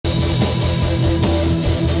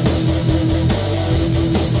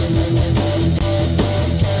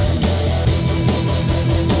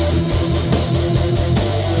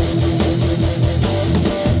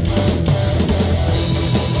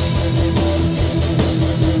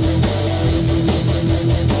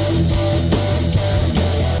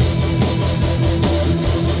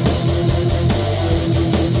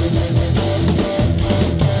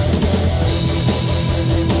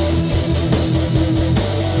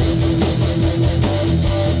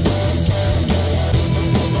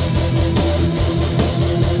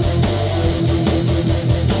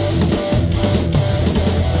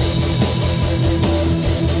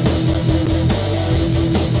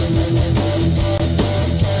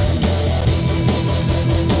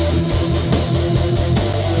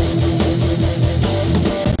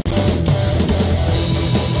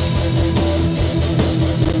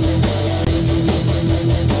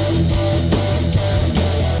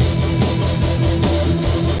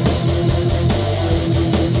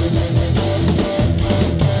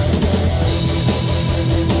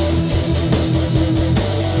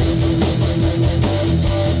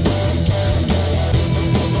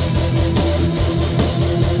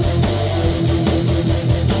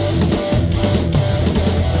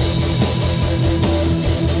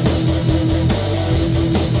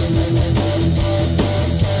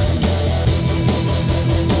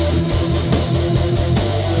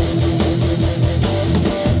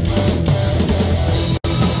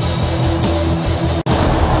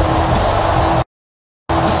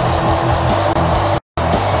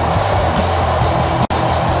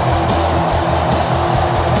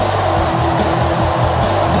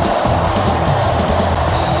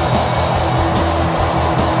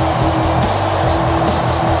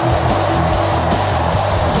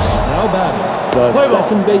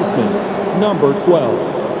second baseman, number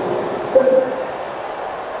 12.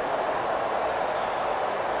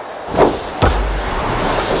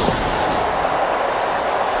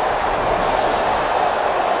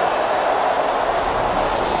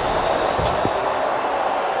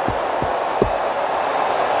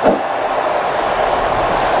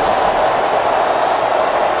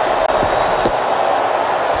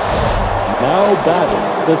 Now batting,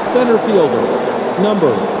 the center fielder,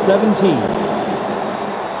 number 17.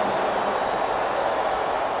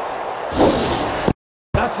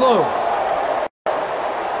 That's low.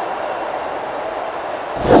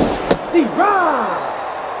 D-Rod!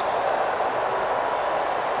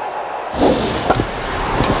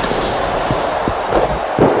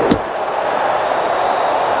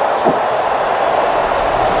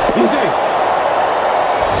 Easy.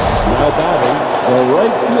 Now batting, the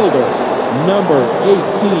right fielder, number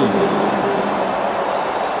 18.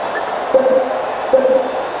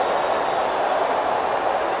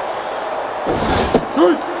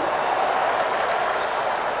 Shoot!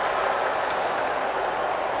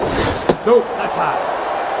 Nope, that's high.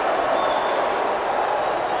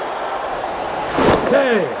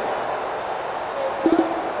 Tay!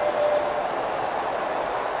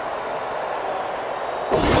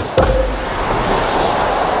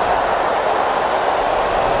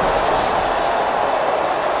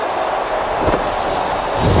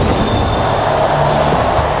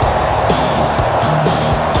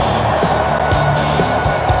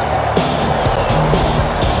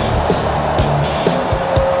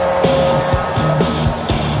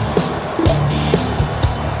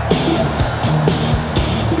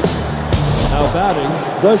 Batting,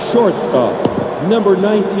 the shortstop, number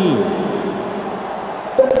 19.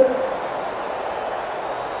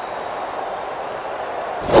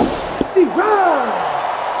 D-Rod!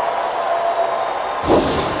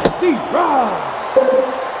 D-Rod!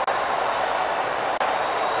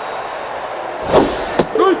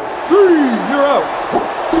 You're out!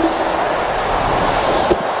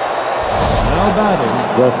 Now batting,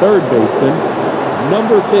 the third baseman,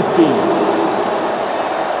 number 15.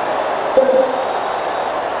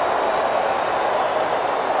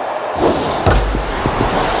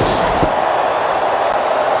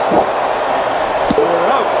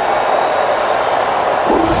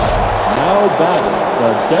 Batting,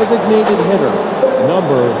 the designated hitter,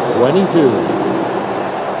 number 22.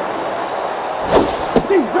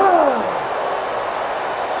 D-Rod!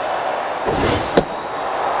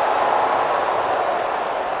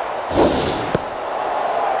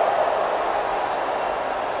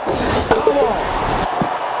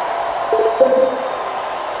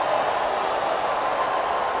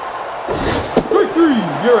 Three,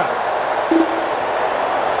 you're out.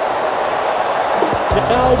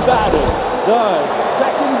 Now batting, the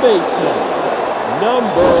second baseman,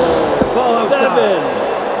 number 7.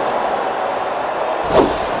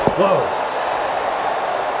 Whoa.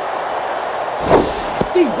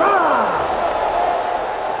 D-Rod!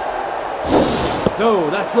 No,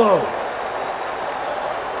 that's low.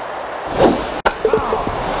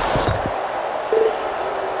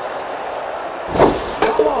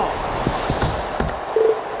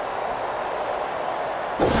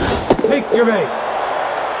 Take your base.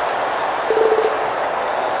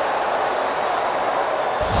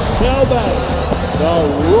 Now batting, the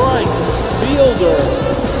right fielder,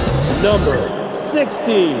 number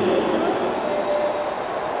 16.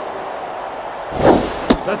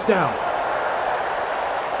 That's down.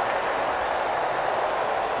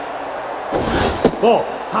 Ball,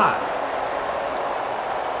 high.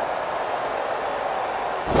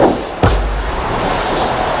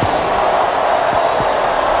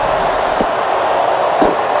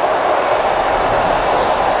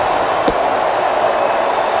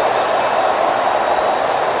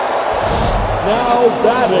 Now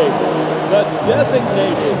batting, the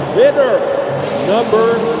designated hitter, number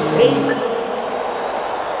 8.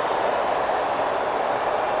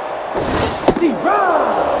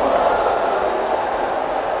 D-Rod!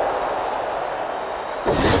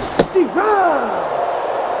 D-Rod!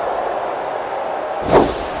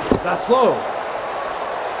 That's low.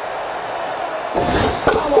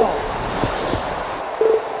 Come on.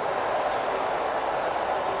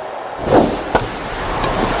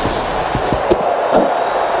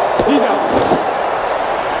 He's out.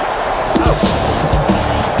 Out.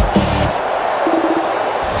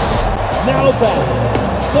 Now back,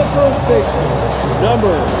 the first baseman,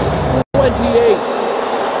 number 28.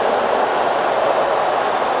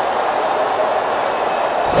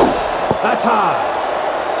 That's high.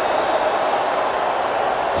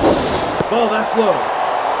 Ball, that's low.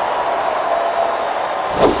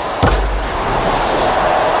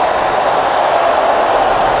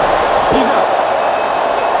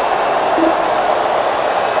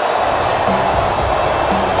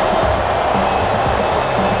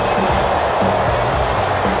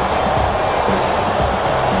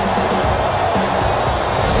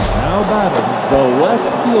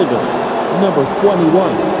 fielder, number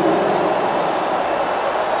 21.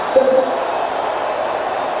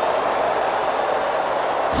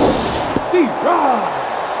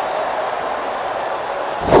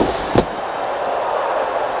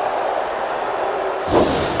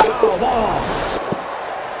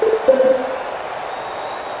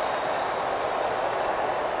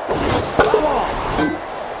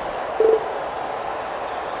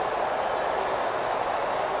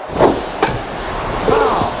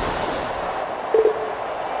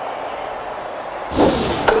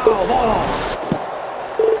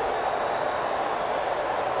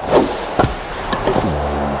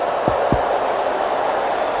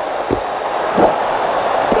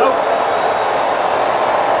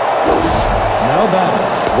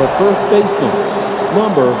 The first baseman,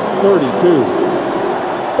 number 32.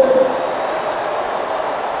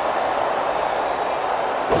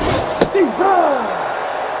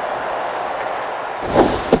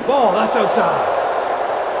 Ball, that's outside.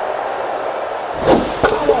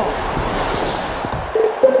 Ball.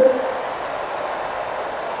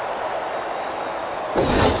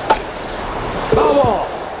 Ball.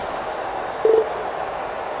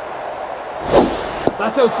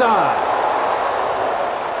 That's outside.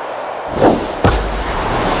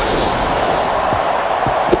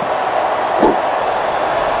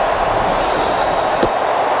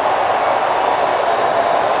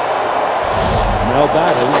 Now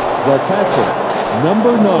batting, the catcher,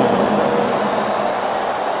 number 9.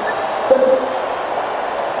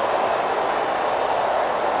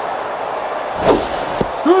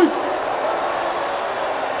 Strike!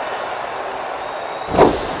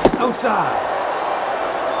 Outside.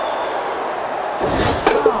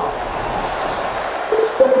 Foul.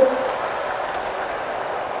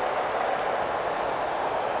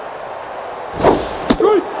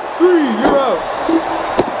 Strike! 3, you're out.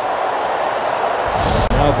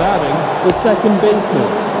 Now batting, the second baseman,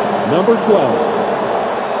 number 12.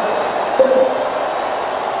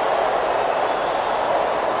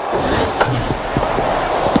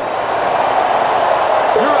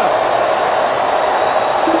 You're up.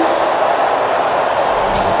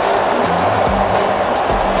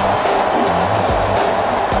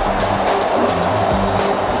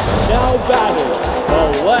 Now batting, the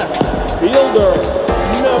left fielder,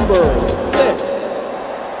 number 6.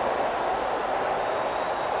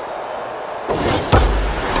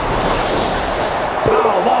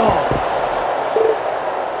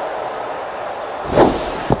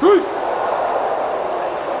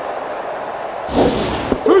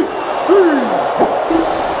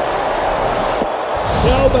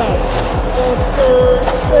 Now batting, the third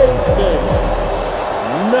baseman,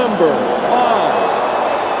 number 5.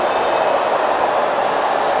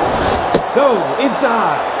 No,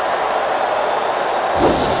 inside.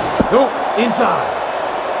 No, inside.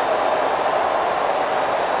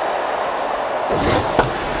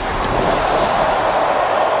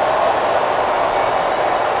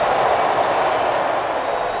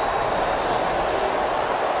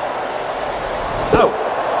 Out.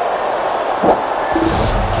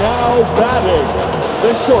 Now batting,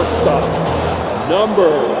 the shortstop,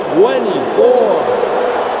 number 24.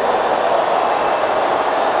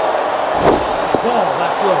 Ball,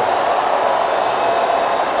 that's low.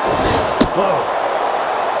 Low.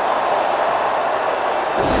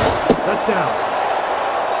 That's down.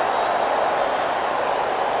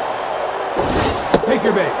 Take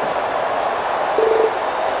your base.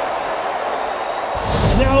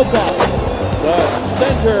 Now batting, the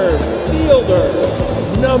center fielder,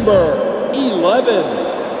 number 11.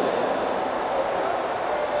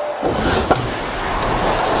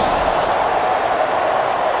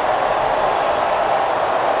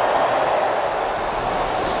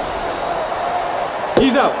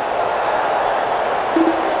 He's out.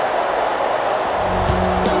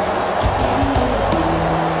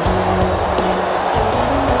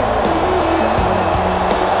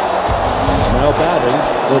 Now batting,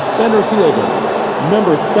 the center fielder,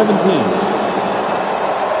 number 17.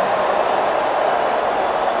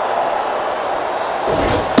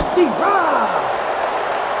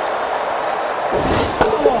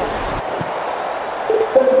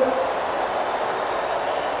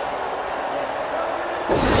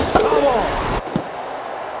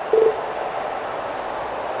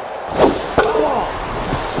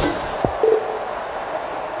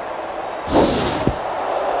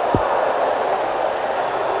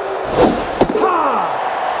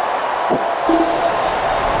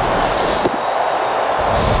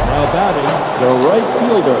 Batting, the right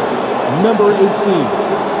fielder, number 18.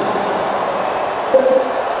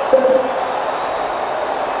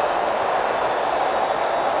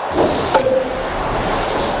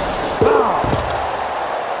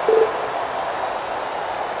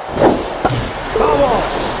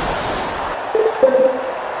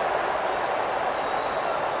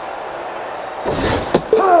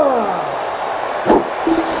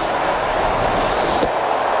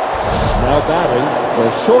 batting for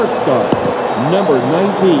shortstop, number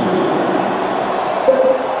 19.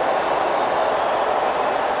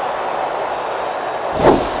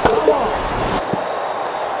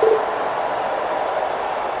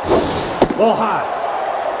 Ball high.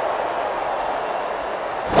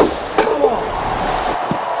 Come on.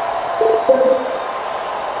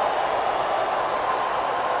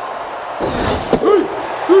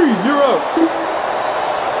 Three, you're out.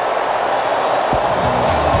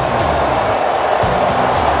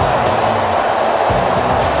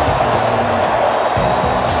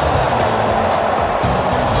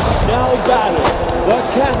 Now batting, the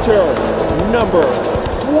catcher, number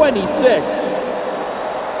 26.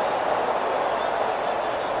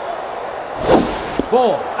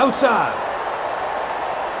 Ball outside.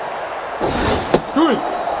 Strike.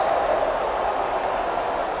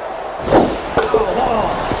 Foul ball.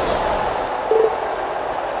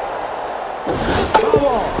 Foul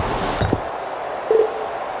ball.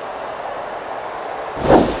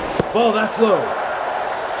 Ball that's low.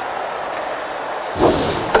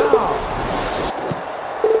 Foul.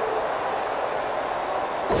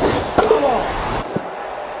 Foul ball.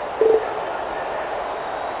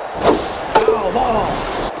 Foul ball.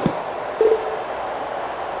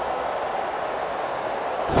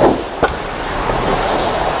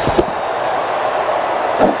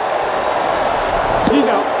 He's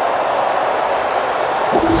out.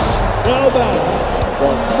 Now batting, the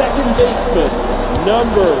second baseman,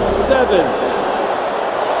 number 7.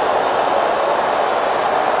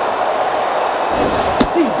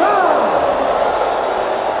 Deep ball.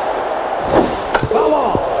 Foul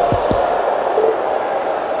ball.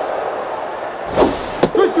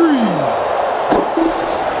 Strike 3.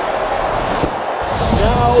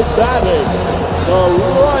 Now batting, the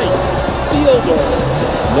right fielder.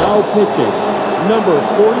 Now pitching, number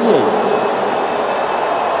 48.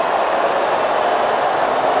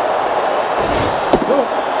 Go.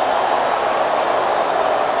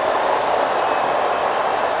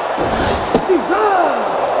 Deep ball.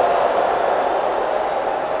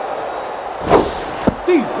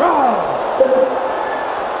 Deep ball.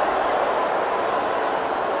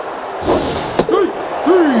 Strike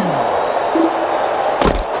 3.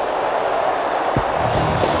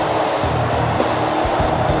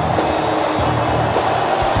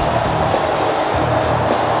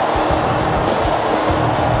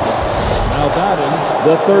 Now batting,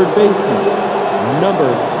 the third baseman, number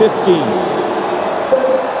 15.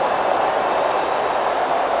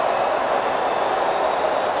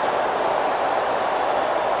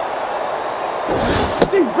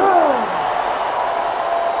 Deep ball.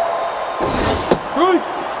 Strike.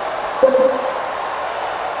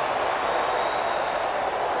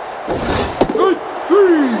 Strike 3.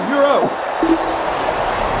 You're out.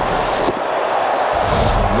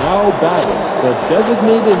 Now batting, the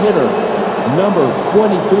designated hitter, number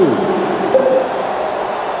 22.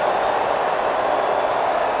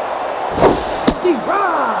 Deep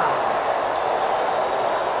ball.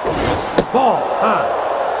 Ball high.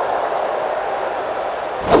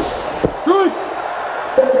 Strike.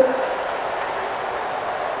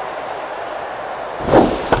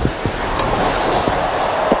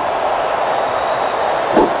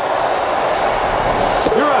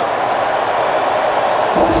 You're out.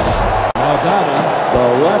 Now batting, the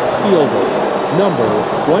left fielder, number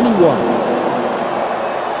 21.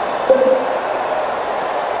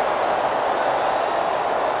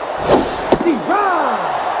 Deep ball.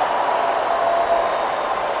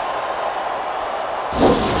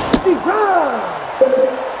 Deep ball.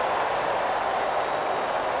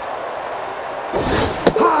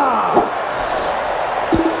 Ha.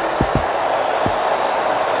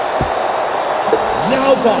 Now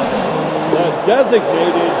batting, the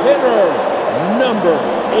designated hitter, number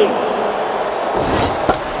 8.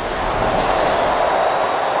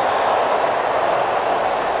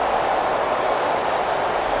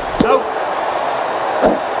 Out.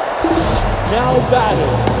 Now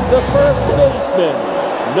batting, the first baseman,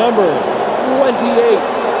 number 28.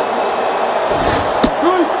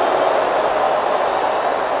 Strike.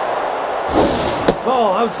 Ball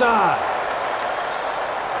outside.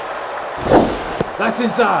 That's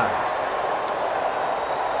inside.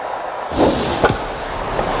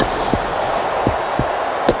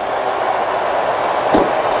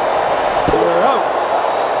 You're out.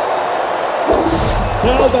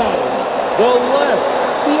 Now batting, the left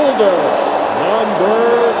fielder, number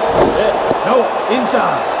 6. No,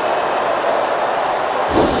 inside.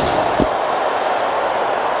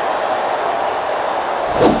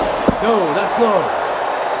 No, that's low.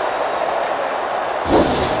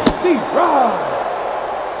 Deep ride.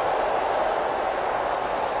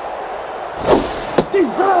 He's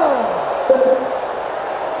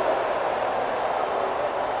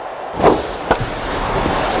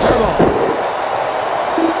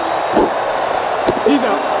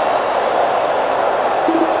out.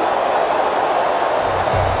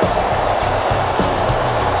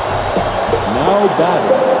 Now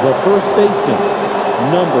batting, the first baseman,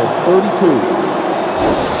 number 32.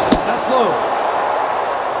 That's low.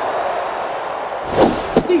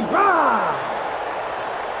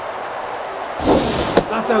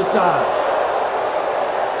 That's outside.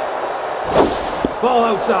 Ball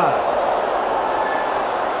outside.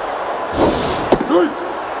 Strike.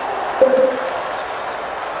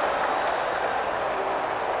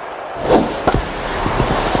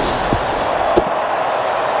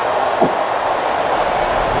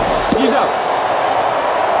 He's out.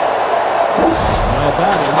 Now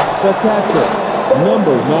batting, the catcher,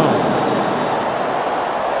 number 9.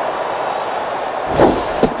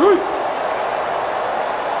 Strike.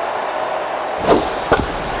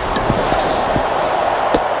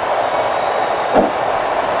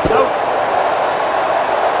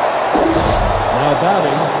 Now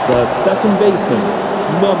batting, the second baseman,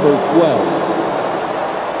 number 12.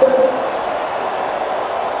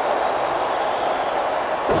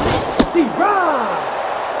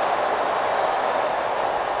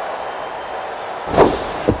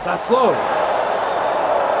 That's low.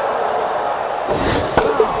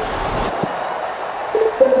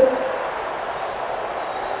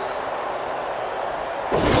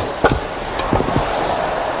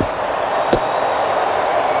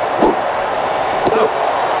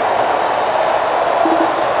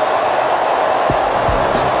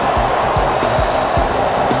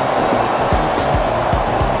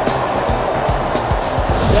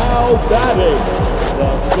 Now batting,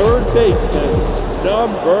 the third baseman,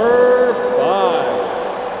 number 5.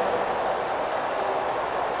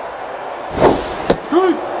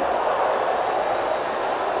 Strike.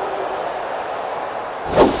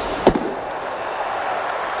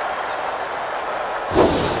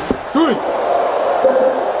 Strike.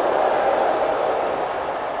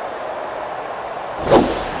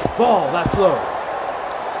 Ball, that's low.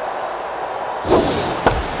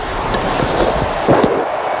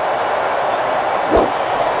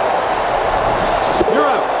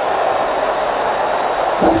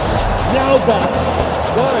 Now batting,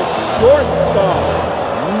 the shortstop,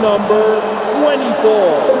 number 24.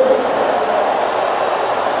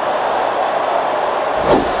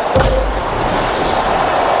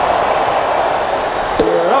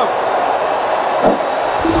 You're out.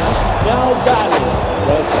 Now batting,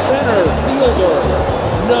 the center fielder,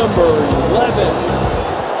 number 11.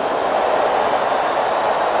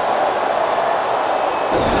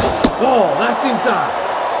 Ball, that's inside.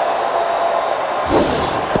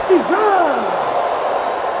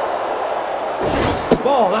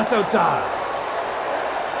 Ball, that's outside.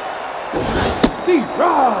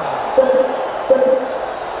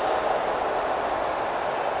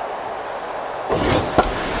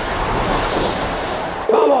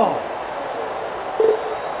 Foul ball.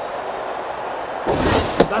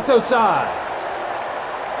 That's outside.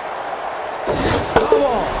 Foul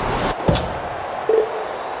ball.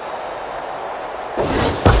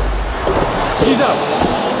 He's out.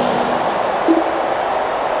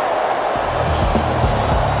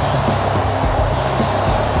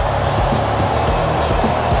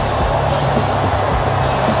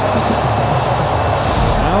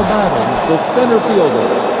 Now batting, the center fielder,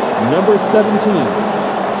 number 17.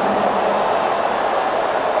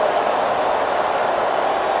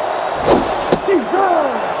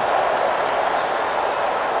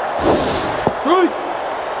 Strike.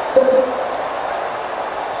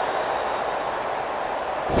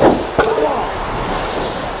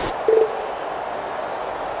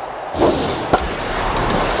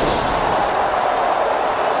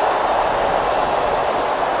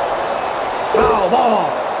 Foul ball.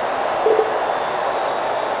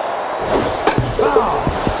 Foul.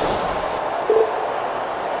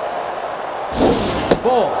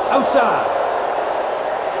 Ball outside.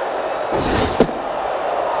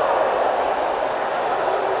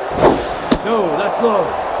 No, that's low.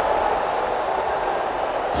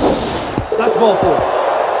 That's ball 4.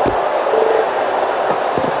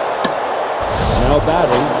 Now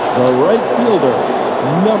batting, the right fielder,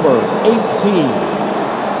 number 18.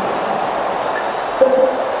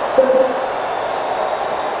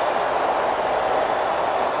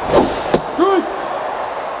 Strike.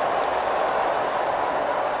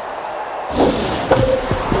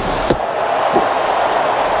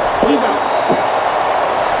 He's out.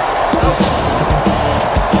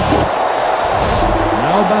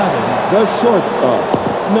 Now batting, the shortstop,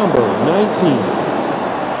 number 19.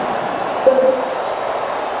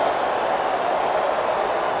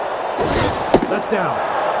 down.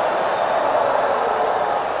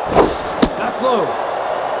 That's low.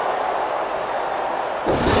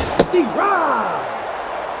 D-Ride!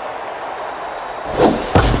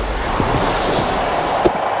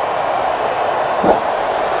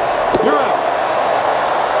 You're out.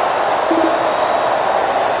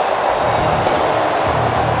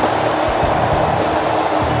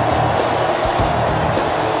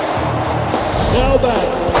 Now back,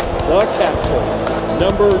 the captain,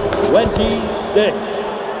 number 26.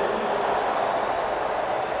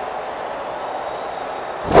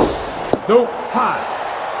 No, high.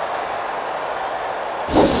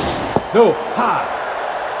 No, high.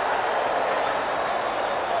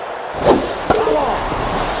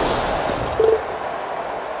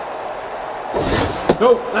 No,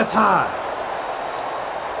 that's high.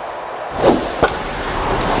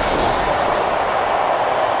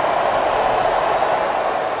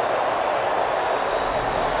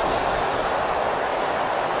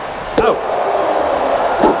 Out.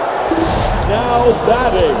 Now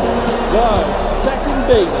batting, the second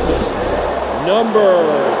baseman, number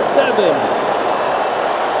 7.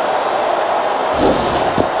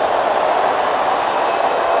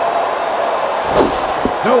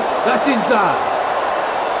 No, that's inside.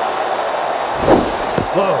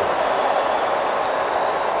 Low.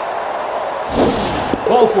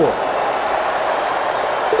 Ball 4.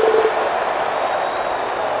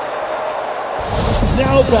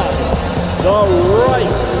 Now batting, the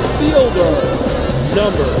right fielder,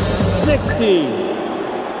 number 16.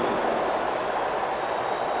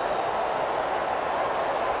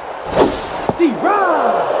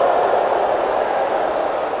 D-Ride!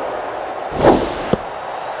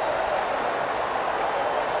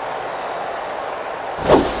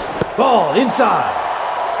 Ball inside.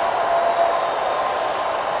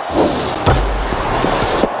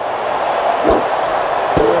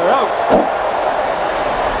 We're out.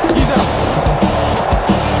 He's out.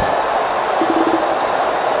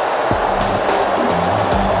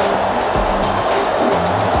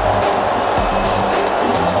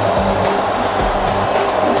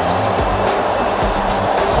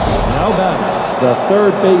 Now batting, the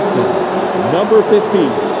third baseman, number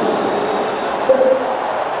 15.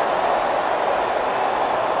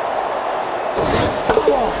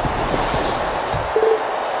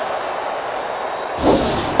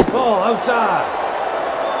 Ball outside.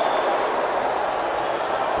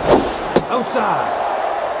 Outside.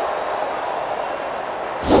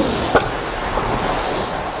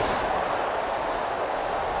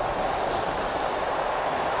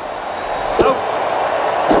 Out.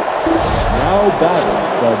 Now batting,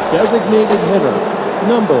 the designated hitter,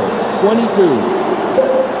 number 22.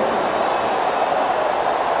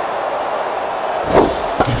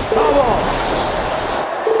 Foul ball.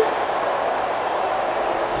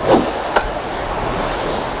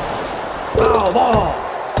 Foul ball.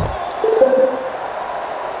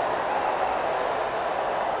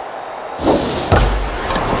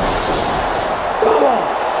 Foul ball.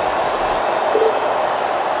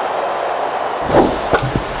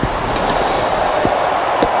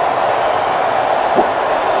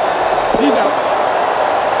 He's out.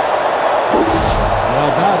 Now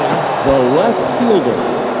batting, the left fielder,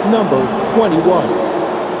 number 21.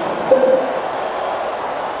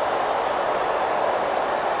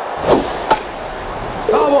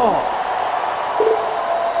 Foul ball.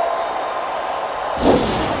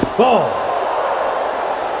 Ball.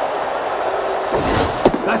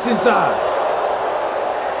 That's inside.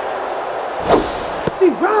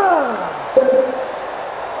 D-Ride.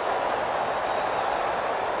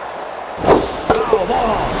 Foul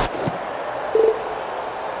ball.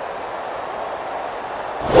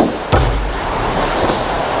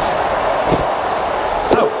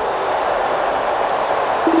 Out.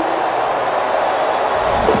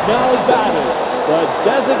 Now batting, the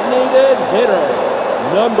designated hitter,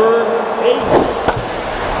 number 8.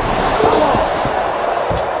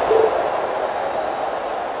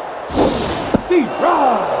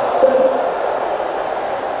 D-Ride.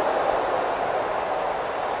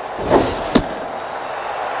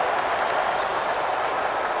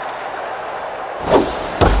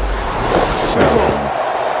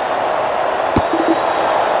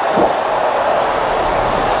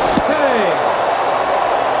 Tag.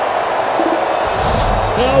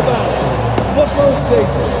 Now batting, the first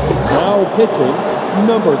baseman, now pitching,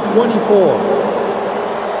 number 24.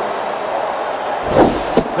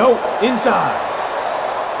 No, inside.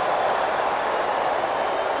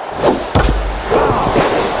 Wow.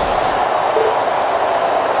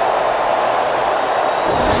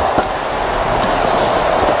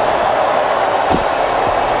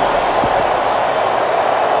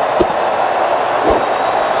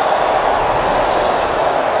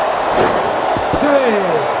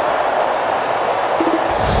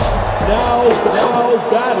 Now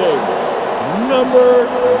batting, number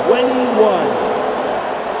 21.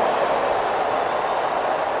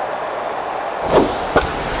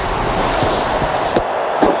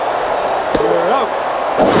 You're out.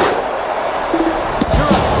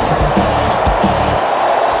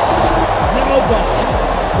 Now batting,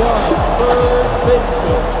 the third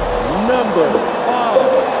baseman, number 5.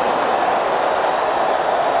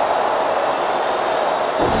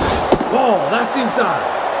 Ball, that's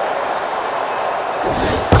inside.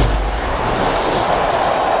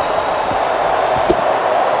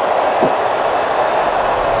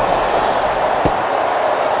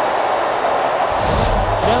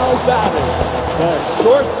 Now batting, the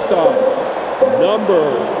shortstop, number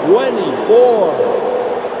 24.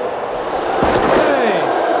 Hey.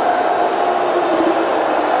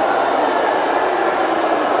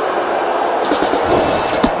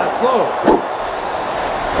 That's low.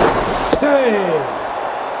 Hey.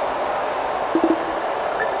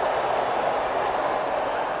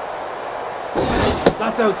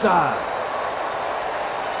 That's outside.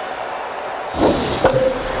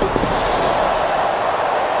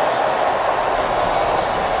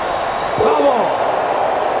 Foul ball.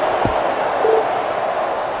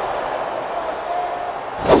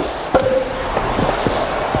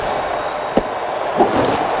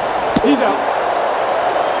 He's out.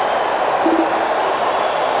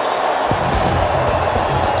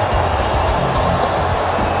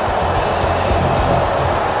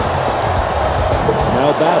 Now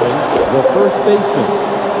batting, the first baseman,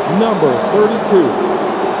 number 32.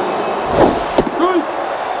 Good.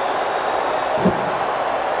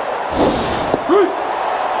 Good.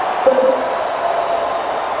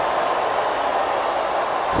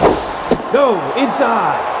 No,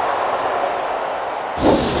 inside.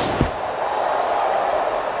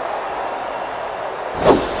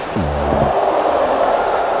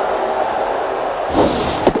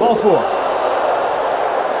 Ball 4.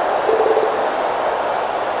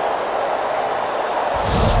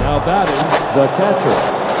 Now batting, the catcher,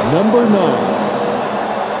 number 9.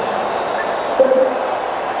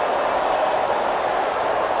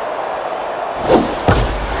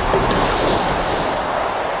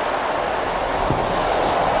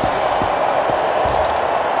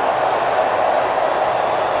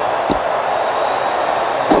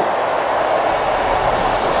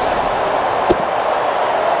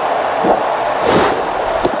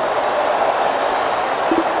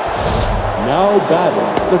 Now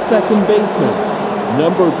batting, the second baseman,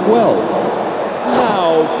 number 12.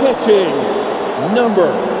 Now pitching,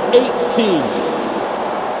 number 18.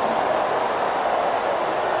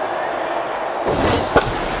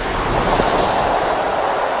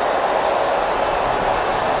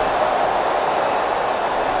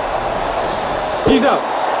 He's out.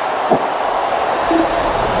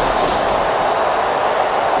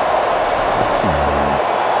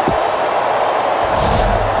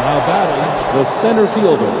 Now batting, the center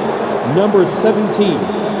fielder, number 17.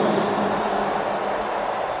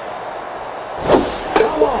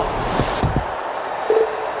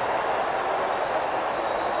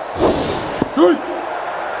 Shoot.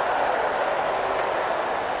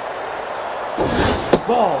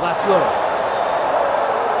 Ball, that's low.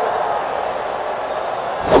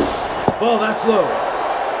 Ball, that's low.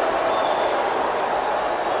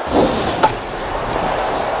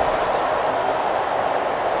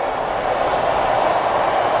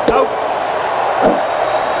 Out.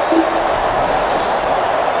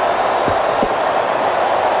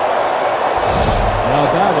 Now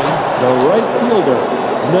batting, the right fielder,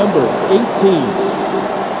 number 18.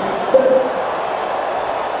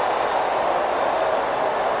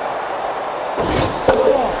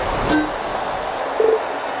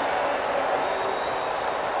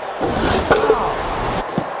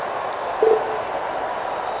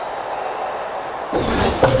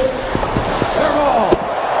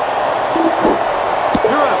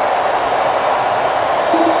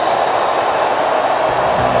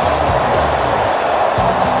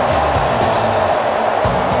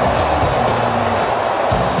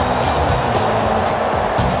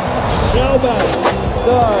 Now batting,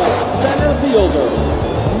 the center fielder,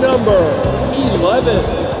 number 11.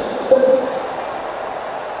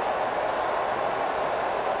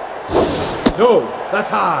 No, that's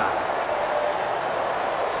high.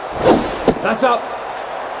 That's up.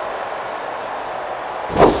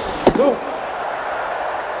 No.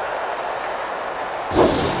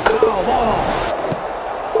 Foul ball.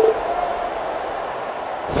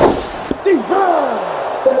 Deep ball.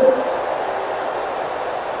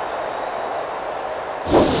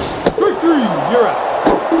 3-3, you're out.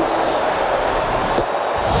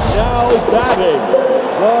 Now batting,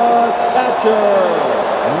 the catcher.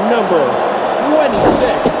 Catcher, number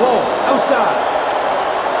 26. Ball outside.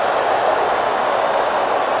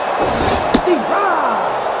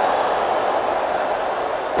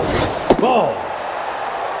 Ball.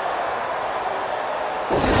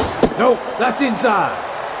 Nope, that's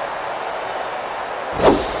inside.